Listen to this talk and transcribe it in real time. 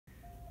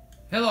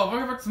Hello,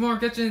 welcome back to more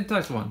Genshin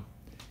Touch one.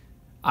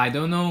 I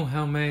don't know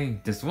how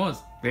many this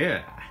was.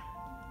 Yeah.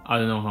 I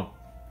don't know how.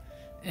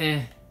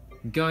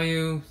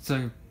 Ganyu,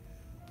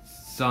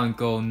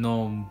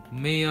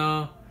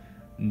 sangonomiya,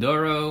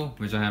 dori,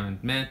 which I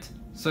haven't met,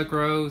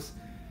 sucrose,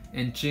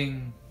 and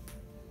xingqiu.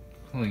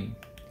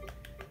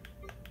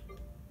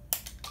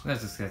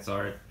 Let's just get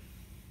started.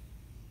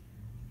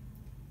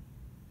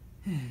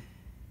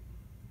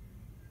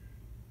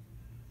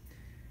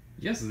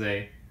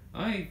 Yesterday,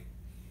 my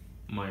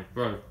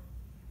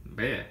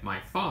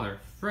father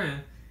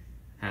friend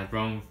had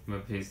wrong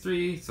with his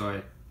PS3, so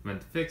I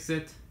went to fix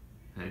it.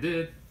 I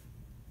did.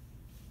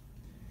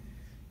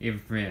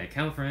 Even create an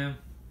account for him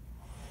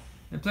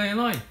and play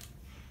online.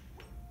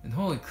 And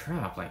holy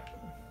crap, like,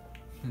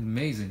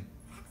 amazing.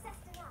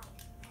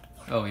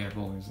 Oh yeah,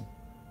 bowlers.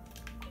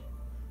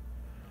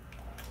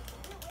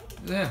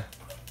 Yeah.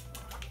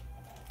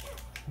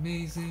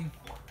 Amazing.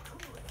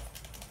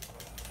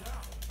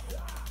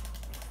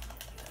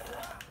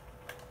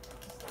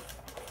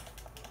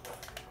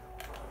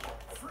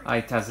 I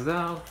tested it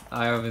out.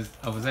 I was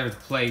able to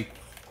play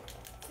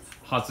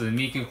Hatsune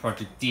Miku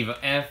Project Diva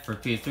F for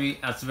PS3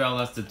 as well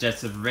as the Jet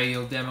Set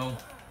Radio demo.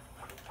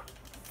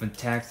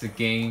 Fantastic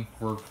game,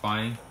 worth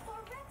buying.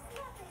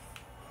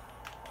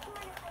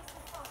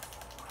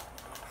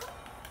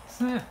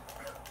 So, yeah.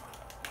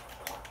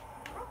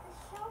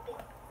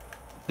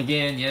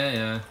 Again,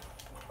 yeah.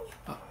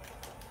 Oh,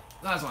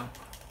 last one.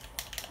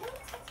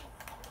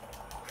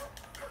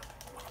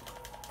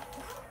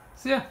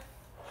 So yeah,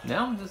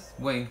 now I'm just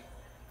waiting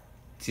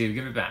to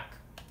give it back.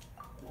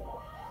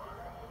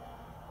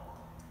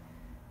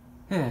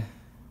 Yeah.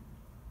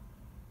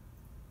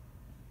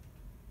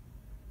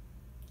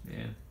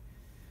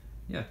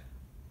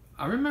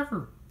 I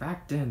remember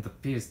back then the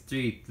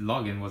PS3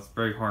 login was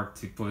very hard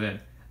to put in.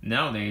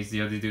 Nowadays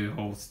you have to do the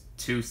whole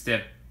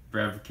two-step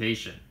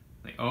verification.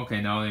 Like, okay,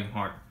 now it's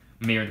hard.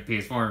 Mirror the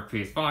PS4 or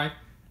PS5.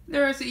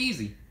 There it's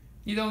easy.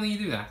 You don't need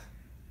to do that.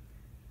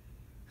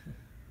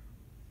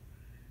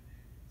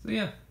 So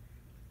yeah.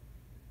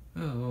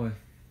 Oh boy.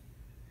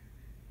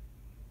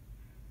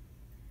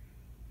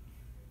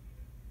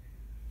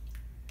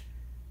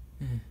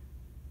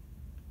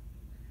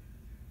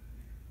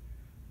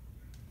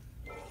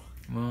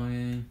 Come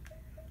on.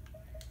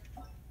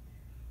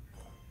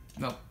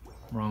 Nope,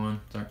 wrong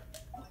one. Sorry.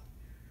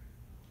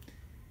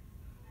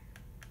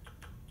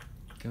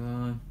 Come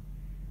on.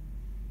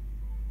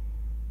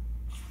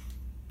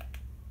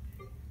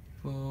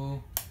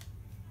 Pull.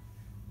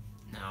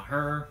 Now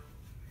her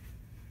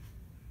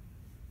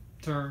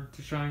turn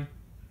to shine.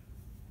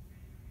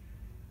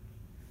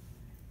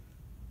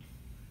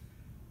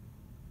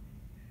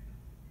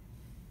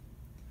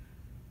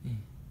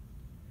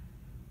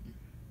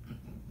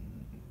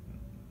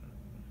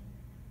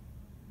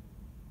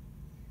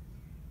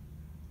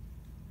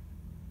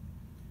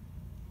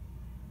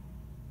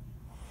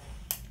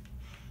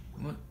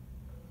 What?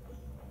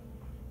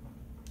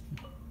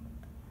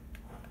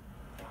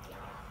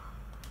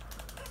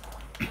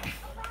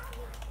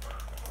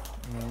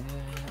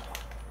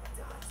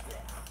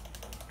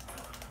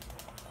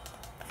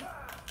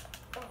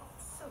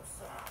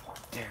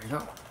 There we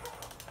go.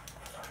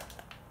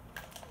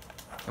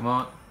 Come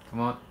on.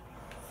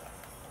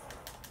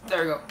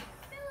 There we go.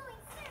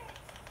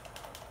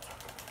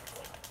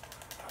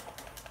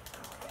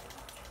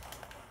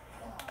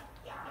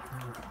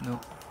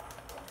 Nope.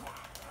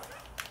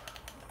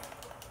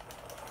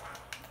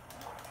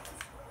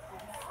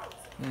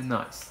 And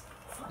nice.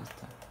 This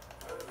time.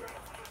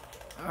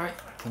 Alright,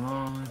 come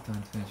on,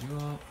 don't finish you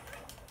up.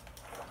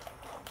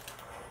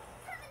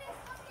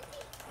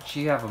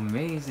 She have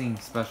amazing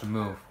special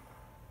move.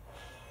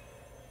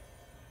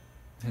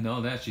 And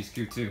all that, she's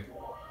cute too.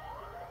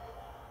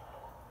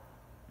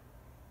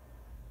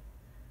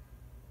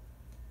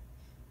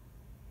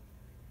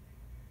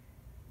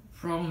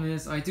 Problem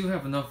is, I do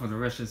have enough of the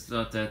Russian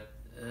stuff that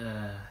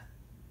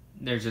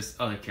they're just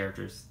other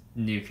characters,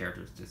 new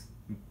characters just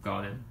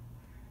got in.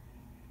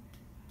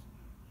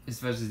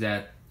 Especially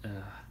that,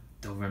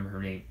 don't remember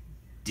her name,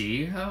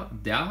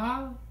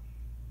 Daha?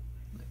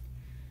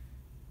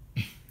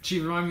 She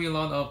reminded me a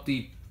lot of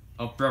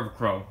Brother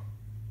Crow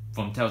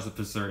from Tales of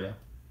Berseria.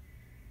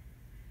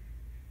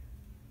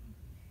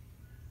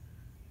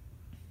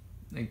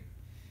 Like,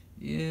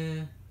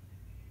 yeah,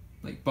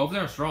 like both of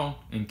them are strong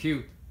and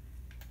cute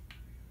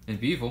and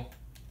beautiful.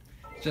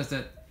 It's just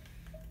that,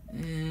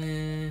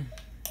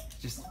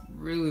 just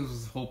really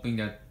was hoping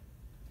that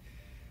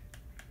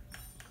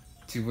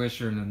to wish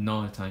her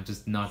another time,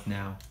 just not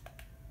now.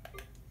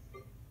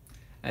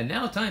 And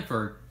now time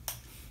for a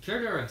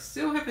character I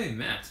still haven't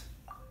met.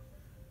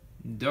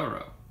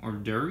 Doro or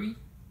Duri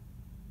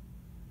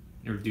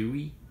or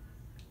Dewey.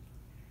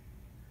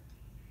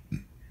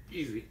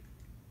 Easy.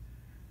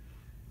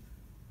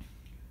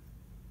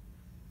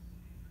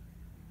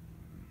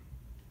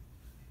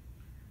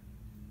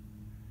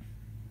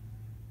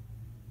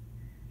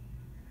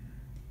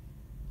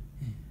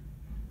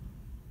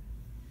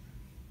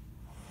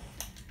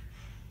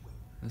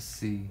 Let's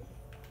see.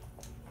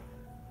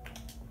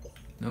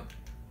 Nope.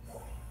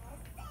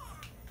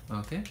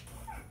 Okay.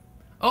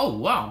 Oh,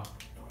 wow.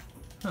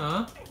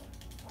 Huh.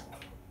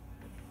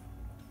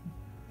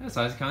 That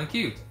size is kind of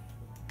cute.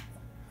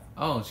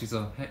 Oh, she's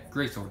a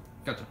great sword.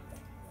 Gotcha.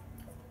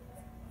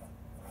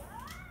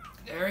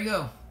 There we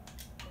go.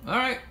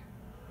 Alright.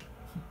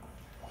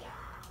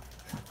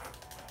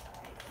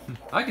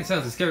 I can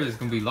tell this character is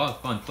going to be a lot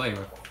of fun to play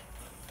with.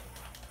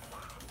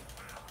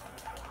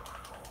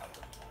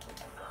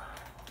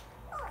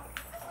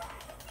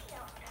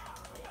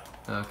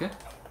 Okay.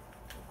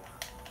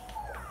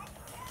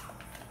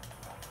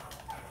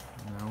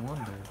 I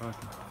wonder if I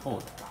can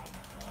hold it.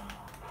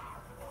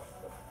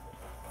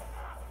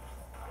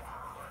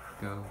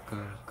 Go,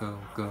 go, go,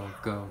 go,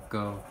 go,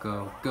 go,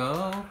 go,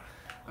 go.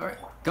 Alright,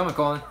 come on,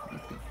 Colin.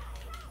 Let's go.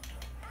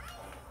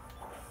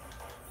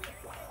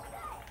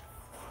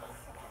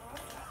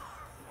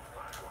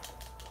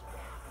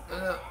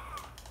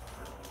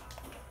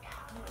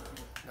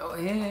 Oh,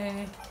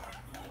 yeah.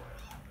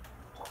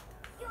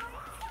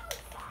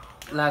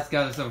 Last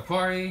guy to a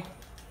party.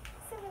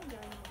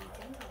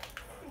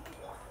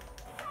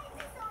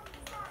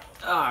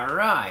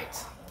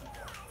 Alright.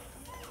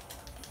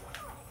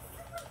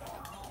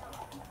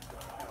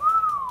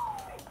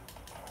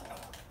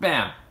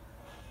 Bam.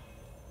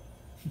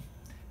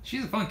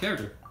 She's a fun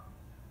character.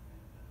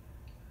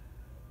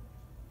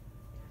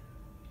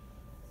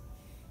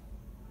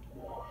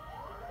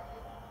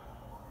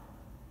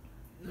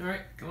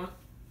 Alright, come on.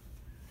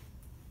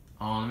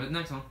 On to the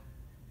next one.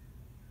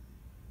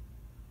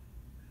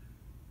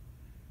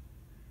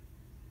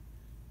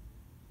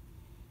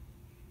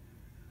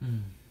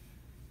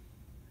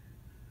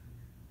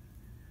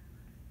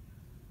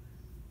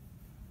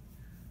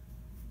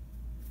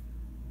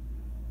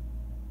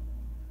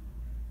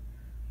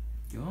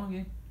 Go on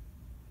again.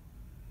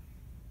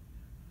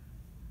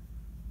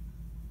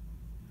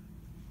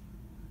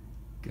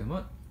 Come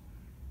on.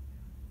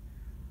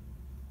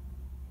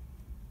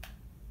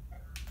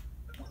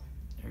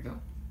 There we go.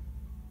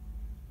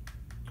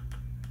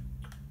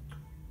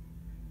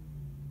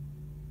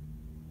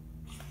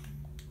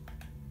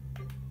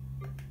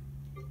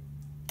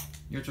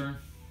 Your turn.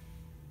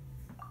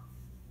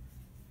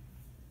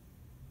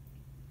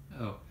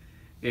 Oh,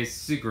 it's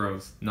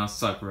sucrose, not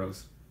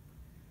sucrose.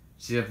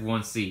 She have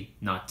one C,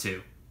 not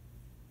two.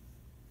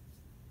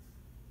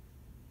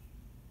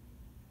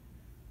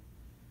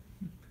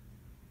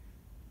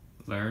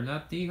 Learn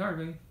that the hard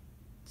way,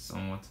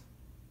 somewhat.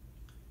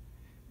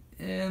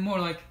 And more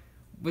like,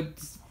 with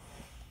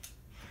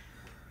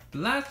the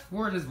last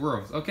word is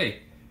rose.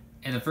 Okay,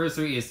 and the first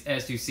three is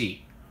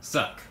S-U-C,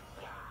 suck.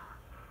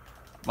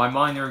 My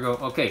mind there go,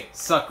 okay,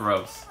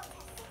 sucrose.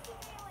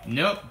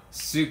 Nope,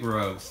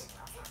 sucrose.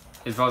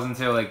 It wasn't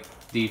until like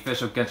the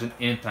official Genshin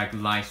Impact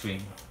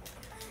livestream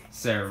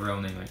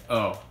ceremony, like,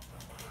 oh,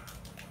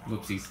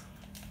 whoopsies.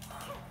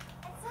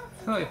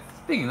 Oh yeah,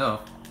 speaking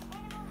of,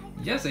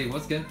 yesterday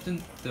was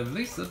Genshin, the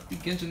release of the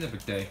Genshin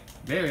Impact Day.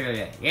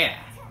 Yeah.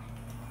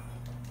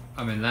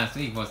 I mean, last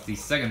week was the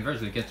second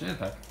version of Genshin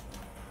Impact.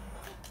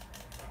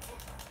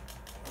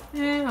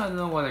 Yeah, I don't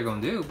know what they're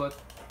gonna do, but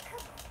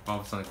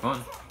probably something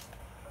fun.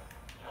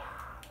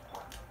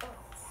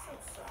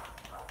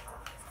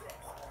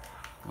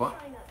 What?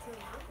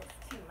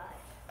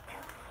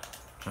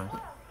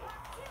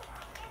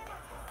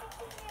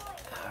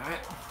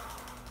 Alright.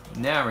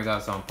 Now we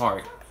got some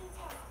party.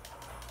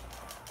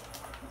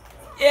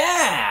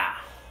 Yeah!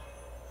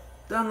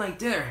 Done like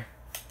dinner.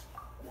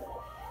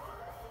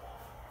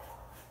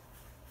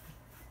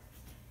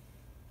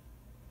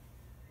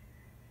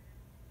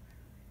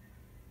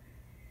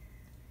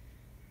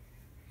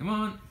 Come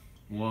on.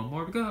 One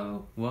more to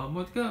go. One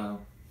more to go.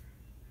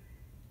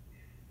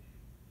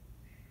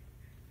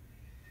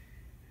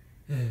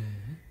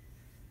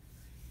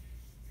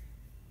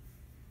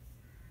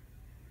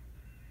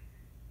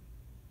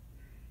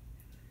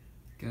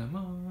 Come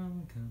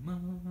on, come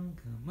on,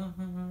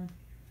 come on.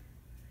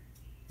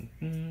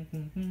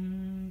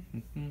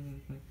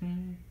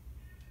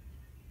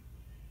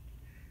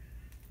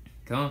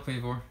 Come on,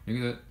 24. You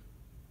can do it.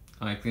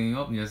 I cleaned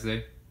up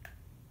yesterday.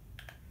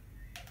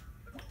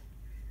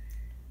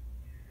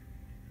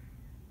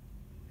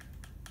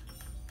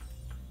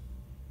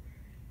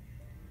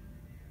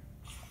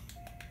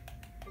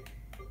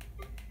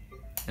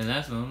 And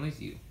that's only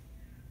you.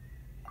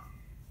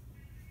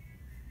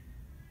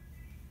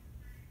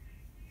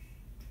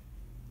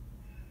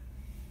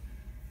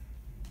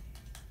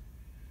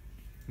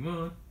 Come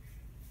on.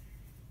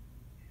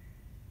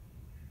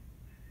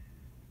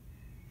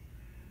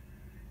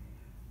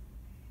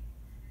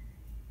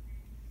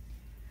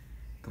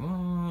 Come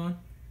on.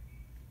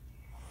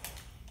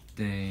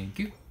 Thank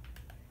you.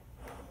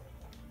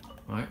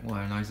 Alright,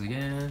 wire nice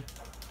again.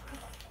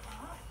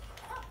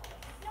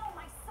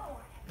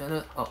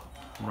 No, oh,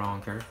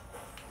 wrong curve.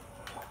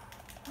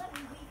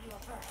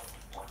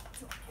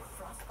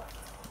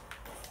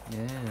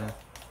 Yeah.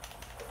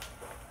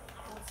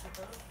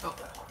 Oh,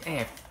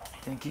 yeah.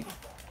 Thank you.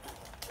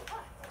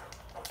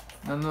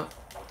 No.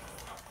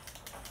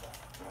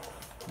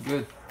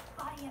 Good.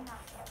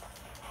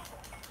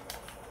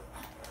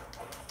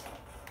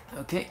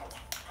 Okay.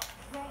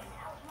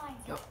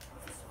 Yep.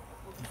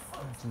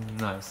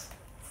 Nice.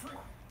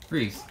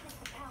 Freeze.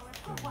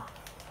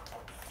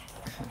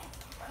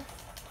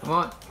 Come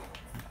on.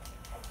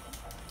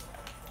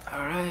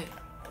 Alright.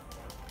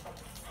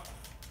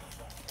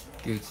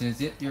 Good,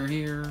 since you're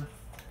here.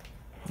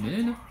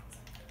 No.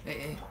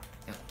 Hey.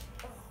 Yep.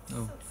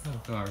 Oh,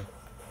 sorry.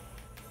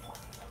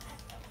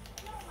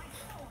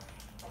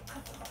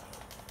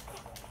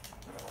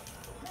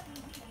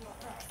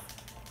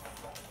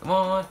 Come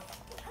on.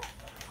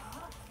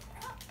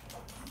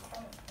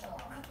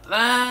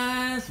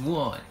 Last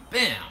one.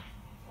 Bam.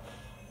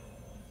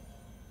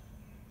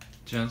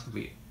 Chance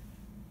complete.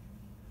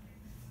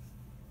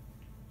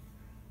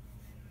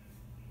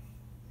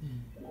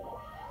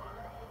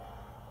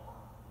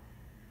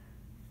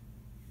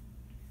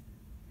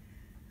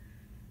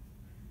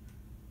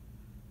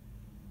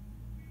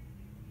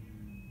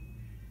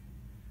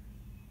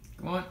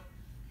 Come on.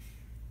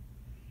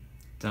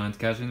 Time to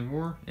catch in the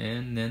war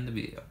and then the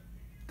video.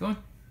 Go on.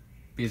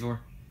 PS4.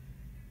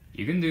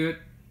 You can do it.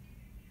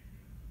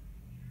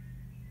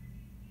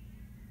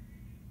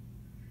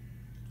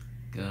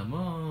 Come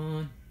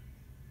on.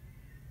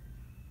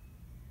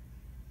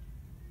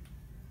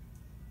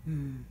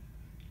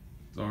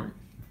 Sorry.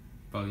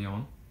 Probably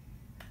on.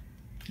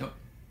 Nope.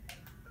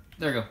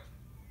 There you go.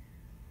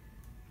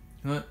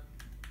 What?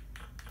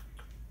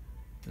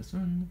 This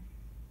one.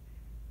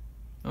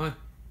 Oh,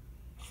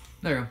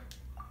 there you go.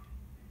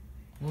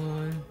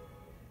 1,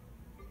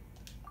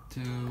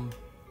 2,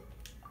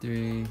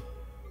 3,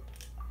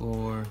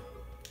 4,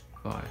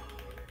 5.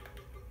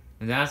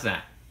 And that's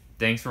that.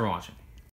 Thanks for watching.